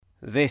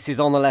This is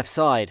On the Left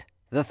Side,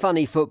 the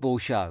funny football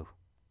show.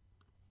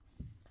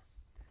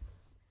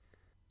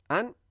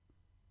 And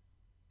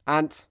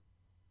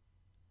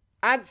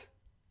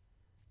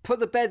put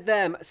the bed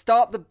there.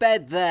 Start the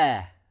bed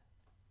there.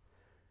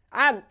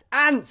 And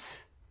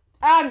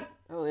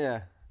oh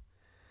yeah.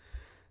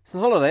 It's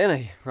on holiday, isn't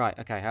he? Right,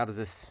 okay, how does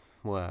this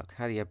work?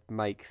 How do you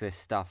make this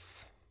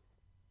stuff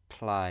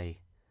play?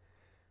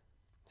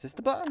 Is this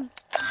the button?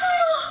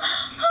 Oh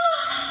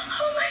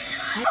my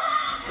god.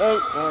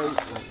 Oh,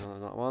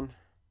 not that one.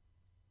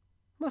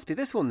 Must be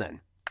this one then.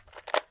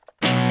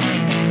 Hat-trick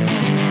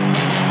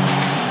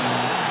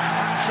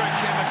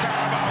in the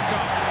Carabao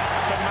Cup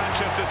for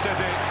Manchester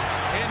City.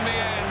 In the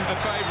end, the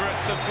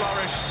favourites have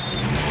flourished.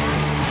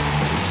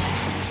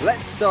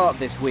 Let's start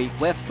this week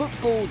where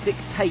football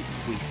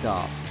dictates we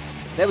start.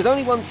 There was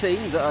only one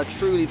team that are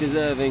truly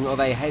deserving of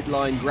a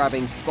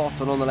headline-grabbing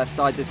spot on the left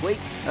side this week,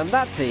 and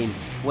that team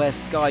wears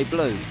sky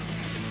blue.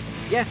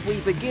 Yes, we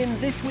begin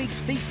this week's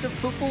Feast of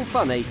Football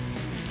Funny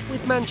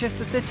with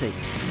Manchester City.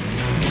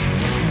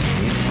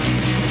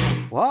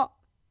 What?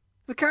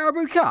 The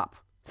Carabao Cup?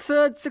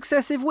 Third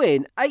successive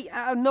win? 8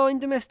 out of 9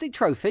 domestic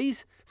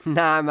trophies?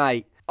 Nah,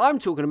 mate. I'm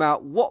talking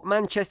about what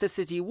Manchester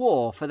City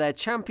wore for their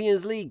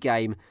Champions League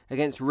game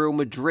against Real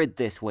Madrid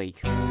this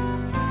week.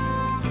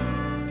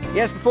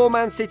 Yes, before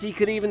Man City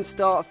could even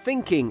start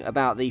thinking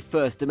about the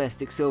first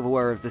domestic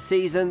silverware of the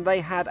season,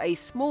 they had a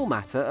small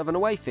matter of an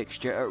away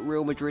fixture at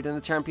Real Madrid in the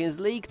Champions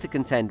League to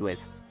contend with.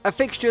 A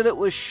fixture that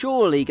was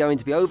surely going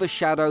to be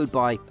overshadowed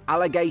by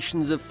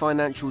allegations of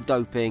financial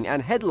doping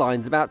and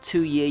headlines about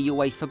 2-year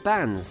UEFA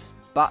bans.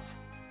 But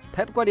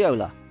Pep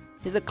Guardiola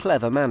is a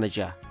clever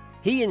manager.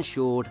 He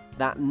ensured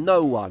that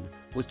no one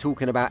was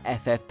talking about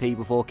FFP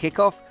before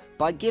kickoff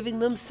by giving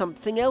them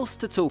something else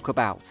to talk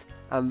about.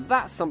 And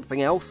that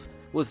something else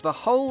was the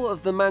whole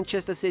of the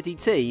Manchester City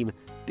team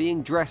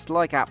being dressed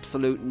like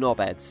absolute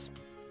knobheads.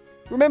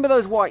 Remember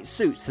those white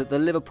suits that the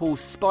Liverpool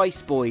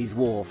Spice Boys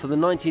wore for the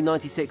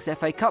 1996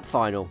 FA Cup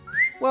final?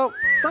 Well,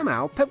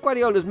 somehow Pep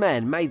Guardiola's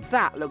men made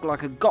that look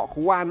like a Gok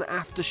Wan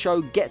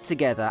after-show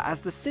get-together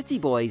as the City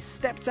boys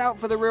stepped out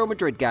for the Real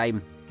Madrid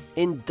game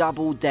in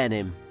double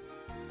denim.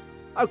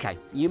 OK,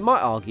 you might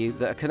argue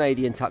that a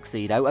Canadian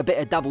tuxedo, a bit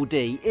of double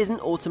D,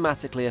 isn't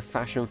automatically a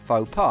fashion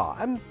faux pas,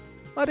 and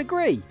I'd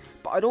agree.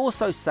 But I'd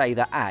also say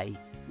that A,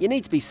 you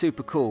need to be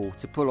super cool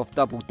to pull off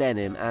double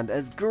denim, and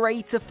as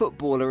great a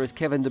footballer as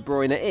Kevin De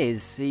Bruyne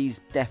is, he's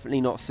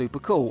definitely not super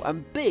cool.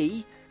 And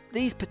B,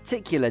 these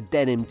particular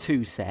denim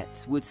 2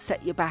 sets would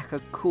set you back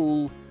a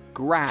cool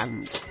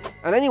grand.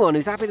 And anyone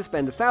who's happy to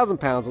spend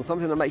 £1,000 on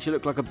something that makes you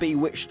look like a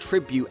Bewitched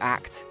tribute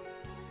act,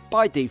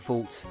 by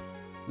default,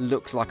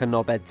 looks like a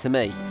knobhead to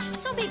me.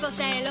 Some people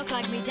say I look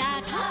like me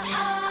dad.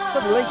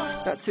 Suddenly,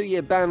 that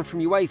 2-year ban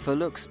from UEFA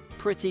looks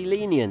pretty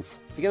lenient.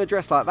 If you're going to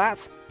dress like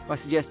that, I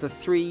suggest a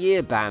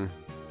 3-year ban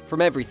from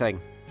everything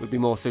would be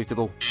more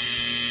suitable.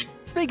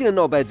 Speaking of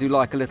knobheads who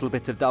like a little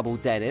bit of double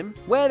denim,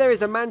 where there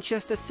is a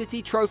Manchester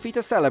City trophy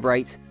to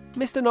celebrate,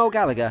 Mr. Noel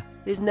Gallagher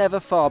is never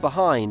far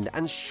behind,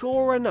 and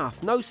sure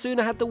enough, no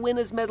sooner had the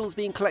winners' medals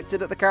been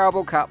collected at the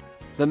Carabao Cup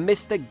than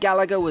Mr.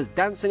 Gallagher was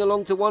dancing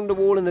along to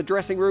Wonderwall in the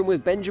dressing room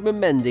with Benjamin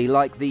Mendy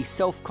like the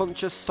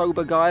self-conscious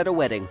sober guy at a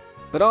wedding.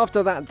 But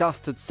after that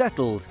dust had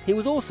settled, he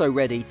was also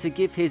ready to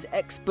give his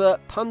expert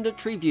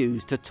punditry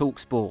views to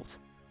TalkSport.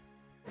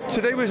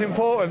 Today was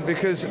important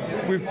because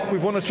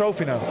we've won a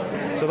trophy now,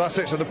 so that's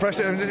it. So the press,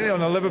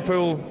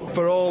 Liverpool,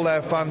 for all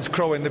their fans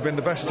crowing, they've been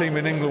the best team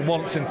in England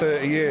once in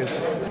 30 years.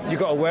 You've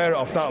got to wear it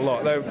off that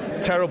lot.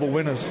 They're terrible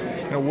winners,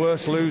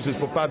 worse losers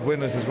but bad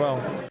winners as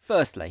well.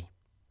 Firstly,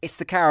 it's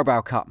the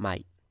Carabao Cup,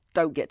 mate.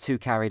 Don't get too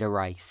carried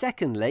away.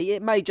 Secondly,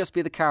 it may just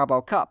be the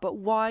Carabao Cup, but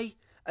why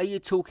are you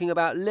talking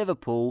about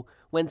Liverpool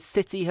when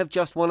City have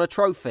just won a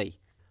trophy?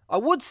 I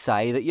would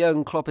say that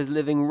Jurgen Klopp is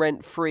living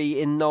rent-free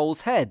in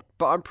Noel's head,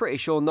 but I'm pretty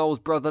sure Noel's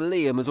brother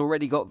Liam has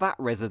already got that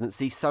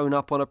residency sewn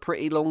up on a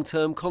pretty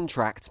long-term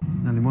contract.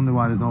 And they wonder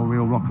why there's no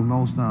real rock and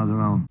roll stars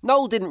around.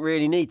 Noel didn't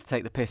really need to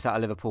take the piss out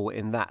of Liverpool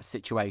in that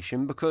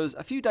situation because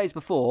a few days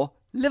before,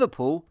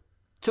 Liverpool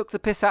took the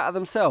piss out of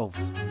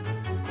themselves.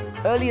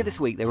 Earlier this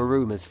week, there were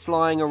rumours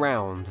flying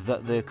around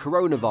that the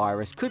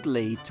coronavirus could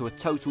lead to a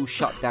total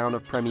shutdown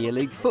of Premier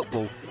League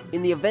football,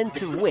 in the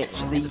event of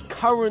which the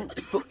current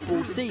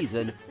football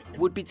season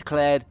would be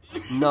declared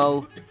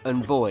null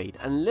and void,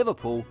 and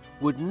Liverpool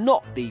would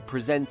not be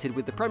presented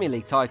with the Premier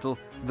League title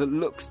that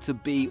looks to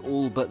be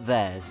all but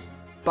theirs.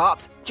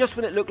 But just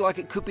when it looked like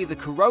it could be the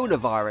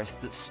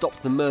coronavirus that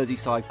stopped the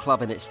Merseyside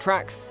club in its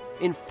tracks,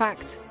 in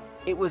fact,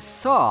 it was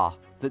Sarr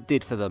that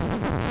did for them.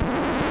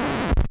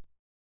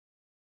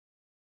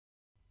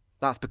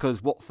 That's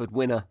because Watford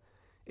winner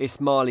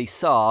Ismaila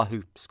Sarr,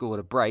 who scored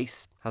a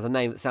brace, has a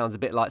name that sounds a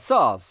bit like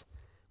SARS,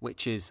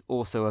 which is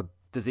also a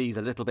disease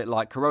a little bit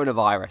like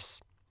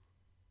coronavirus.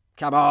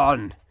 Come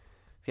on!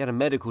 If you had a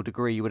medical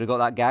degree, you would have got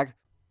that gag.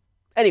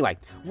 Anyway,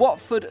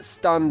 Watford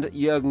stunned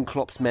Jurgen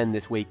Klopp's men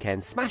this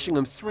weekend, smashing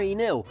them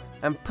 3-0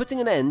 and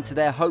putting an end to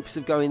their hopes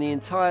of going the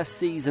entire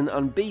season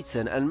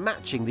unbeaten and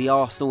matching the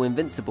Arsenal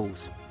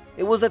Invincibles.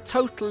 It was a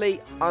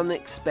totally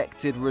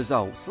unexpected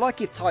result,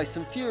 like if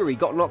Tyson Fury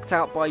got knocked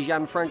out by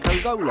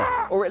Gianfranco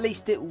Zola, or at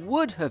least it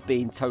would have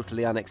been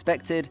totally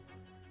unexpected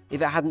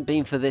if it hadn't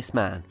been for this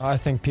man. I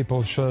think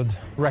people should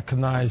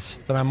recognise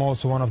that I'm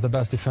also one of the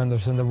best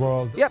defenders in the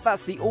world. Yep,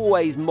 that's the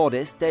always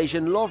modest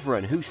Dejan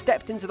Lovren, who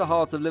stepped into the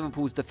heart of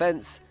Liverpool's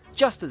defence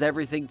just as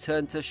everything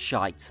turned to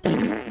shite.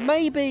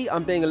 Maybe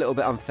I'm being a little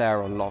bit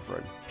unfair on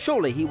Lovren.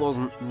 Surely he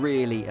wasn't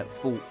really at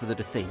fault for the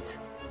defeat.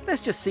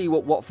 Let's just see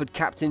what Watford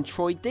captain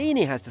Troy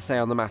Deeney has to say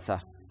on the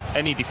matter.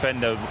 Any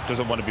defender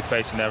doesn't want to be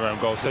facing their own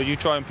goal, so you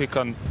try and pick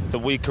on the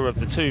weaker of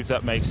the two, if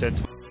that makes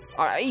sense.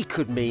 He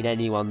could mean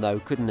anyone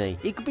though, couldn't he?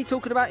 He could be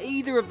talking about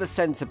either of the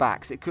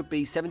centre-backs. It could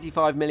be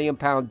 £75 million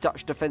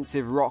Dutch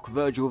defensive rock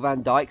Virgil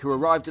van Dijk, who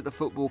arrived at the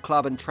football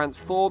club and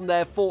transformed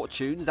their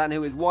fortunes and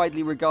who is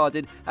widely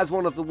regarded as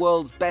one of the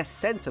world's best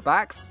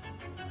centre-backs.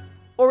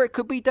 Or it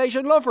could be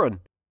Dejan Lovren.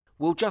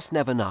 We'll just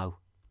never know.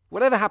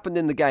 Whatever happened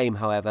in the game,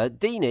 however,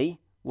 Deeney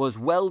was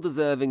well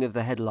deserving of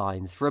the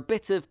headlines for a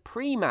bit of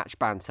pre-match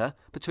banter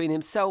between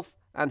himself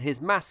and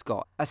his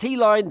mascot. As he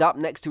lined up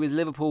next to his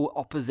Liverpool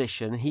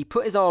opposition, he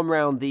put his arm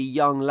round the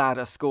young lad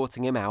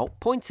escorting him out,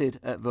 pointed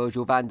at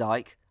Virgil van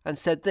Dijk and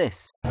said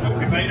this.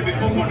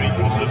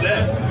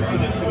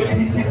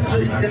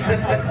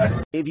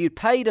 If you'd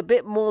paid a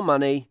bit more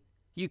money,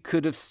 you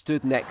could have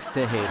stood next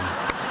to him.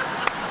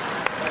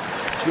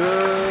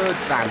 Good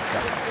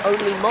banter.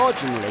 Only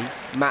marginally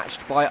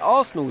matched by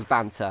Arsenal's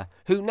banter,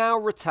 who now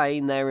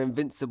retain their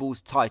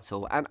Invincibles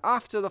title. And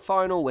after the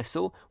final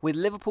whistle, with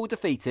Liverpool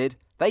defeated,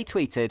 they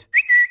tweeted,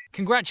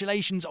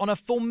 "Congratulations on a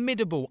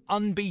formidable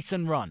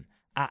unbeaten run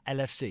at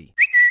LFC."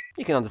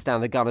 You can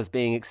understand the Gunners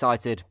being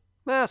excited.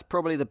 That's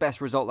probably the best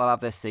result they'll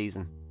have this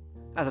season.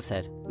 As I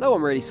said, no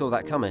one really saw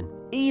that coming.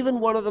 Even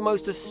one of the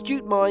most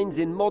astute minds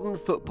in modern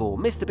football,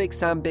 Mr. Big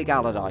Sam Big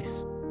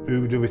Allardyce.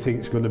 Who do we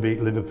think is going to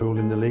beat Liverpool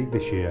in the league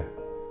this year?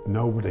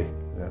 Nobody.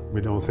 Yeah. We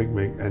don't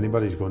think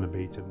anybody's going to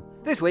beat them.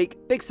 This week,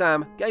 Big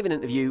Sam gave an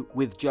interview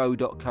with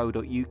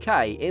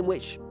Joe.co.uk in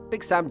which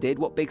Big Sam did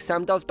what Big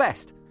Sam does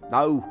best.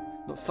 No,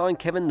 not sign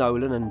Kevin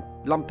Nolan and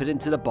lump it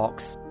into the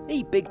box.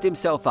 He bigged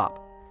himself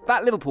up.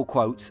 That Liverpool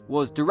quote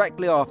was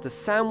directly after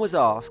Sam was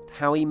asked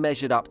how he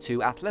measured up to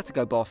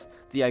Atletico boss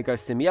Diego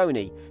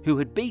Simeone, who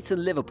had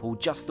beaten Liverpool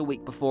just the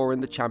week before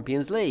in the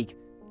Champions League.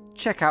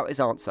 Check out his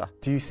answer.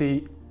 Do you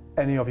see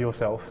any of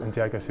yourself in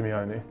Diego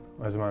Simeone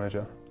as a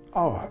manager?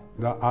 I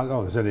don't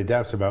think there's any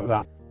doubt about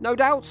that. No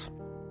doubt?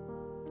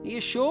 Are you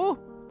sure?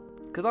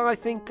 Because I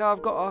think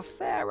I've got a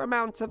fair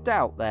amount of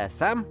doubt there,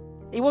 Sam.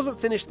 He wasn't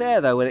finished there,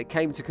 though, when it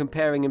came to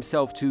comparing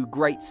himself to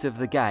greats of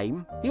the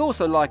game. He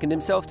also likened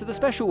himself to the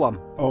special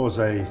one.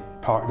 Jose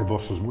parked the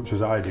bus as much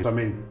as I did. I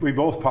mean, we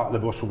both park the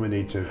bus when we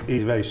need to.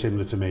 He's very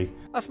similar to me.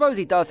 I suppose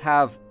he does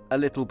have a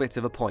little bit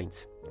of a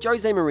point.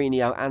 Jose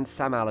Mourinho and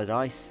Sam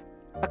Allardyce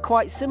are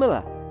quite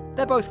similar.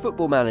 They're both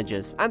football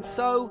managers, and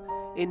so,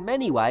 in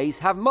many ways,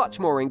 have much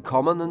more in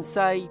common than,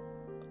 say,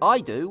 I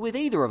do with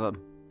either of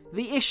them.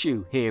 The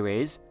issue here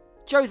is,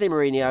 Jose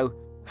Mourinho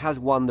has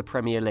won the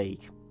Premier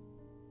League.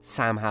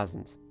 Sam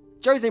hasn't.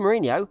 Jose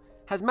Mourinho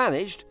has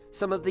managed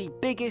some of the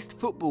biggest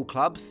football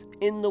clubs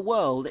in the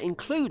world,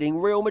 including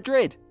Real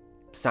Madrid.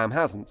 Sam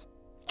hasn't.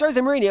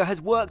 Jose Mourinho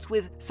has worked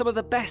with some of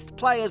the best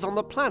players on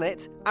the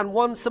planet and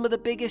won some of the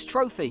biggest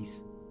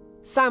trophies.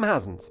 Sam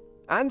hasn't.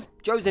 And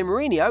Jose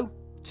Mourinho,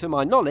 to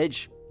my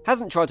knowledge,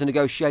 hasn't tried to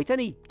negotiate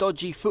any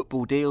dodgy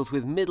football deals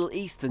with Middle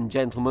Eastern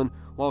gentlemen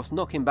whilst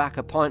knocking back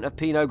a pint of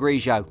Pinot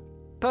Grigio.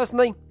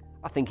 Personally,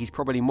 I think he's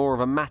probably more of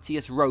a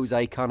Matthias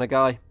Rosé kind of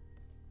guy.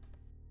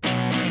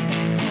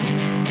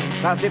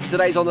 That's it for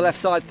today's On the Left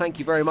Side. Thank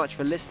you very much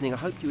for listening. I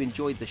hope you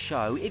enjoyed the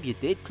show. If you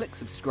did, click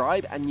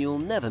subscribe and you'll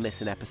never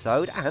miss an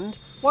episode. And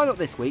why not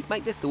this week,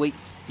 make this the week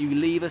you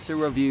leave us a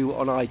review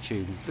on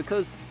iTunes,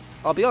 because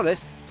I'll be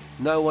honest,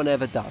 no one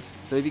ever does.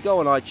 So if you go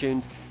on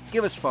iTunes,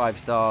 give us 5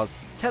 stars,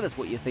 tell us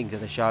what you think of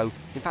the show.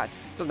 In fact,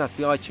 it doesn't have to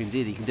be iTunes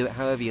either. You can do it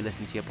however you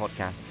listen to your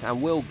podcasts. And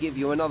we'll give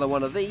you another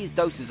one of these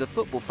doses of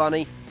football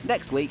funny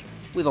next week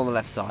with On the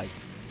Left Side.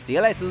 See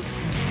you later.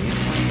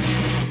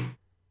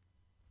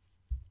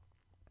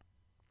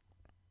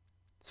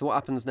 So what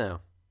happens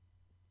now?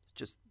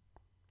 Just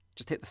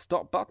hit the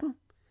stop button?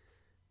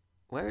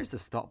 Where is the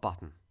stop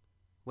button?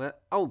 Where?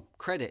 Oh,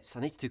 credits. I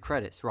need to do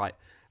credits. Right.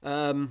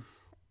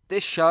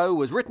 This show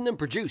was written and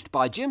produced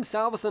by Jim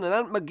Salverson and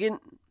Ant McGinn...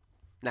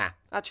 Nah,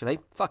 actually,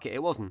 fuck it,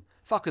 it wasn't.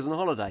 Fuckers on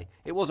Holiday.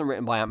 It wasn't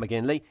written by Ant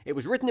McGinley. It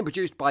was written and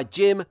produced by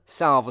Jim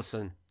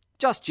Salverson.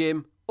 Just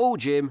Jim, all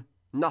Jim,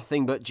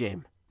 nothing but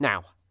Jim.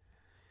 Now,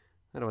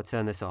 how do I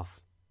turn this off?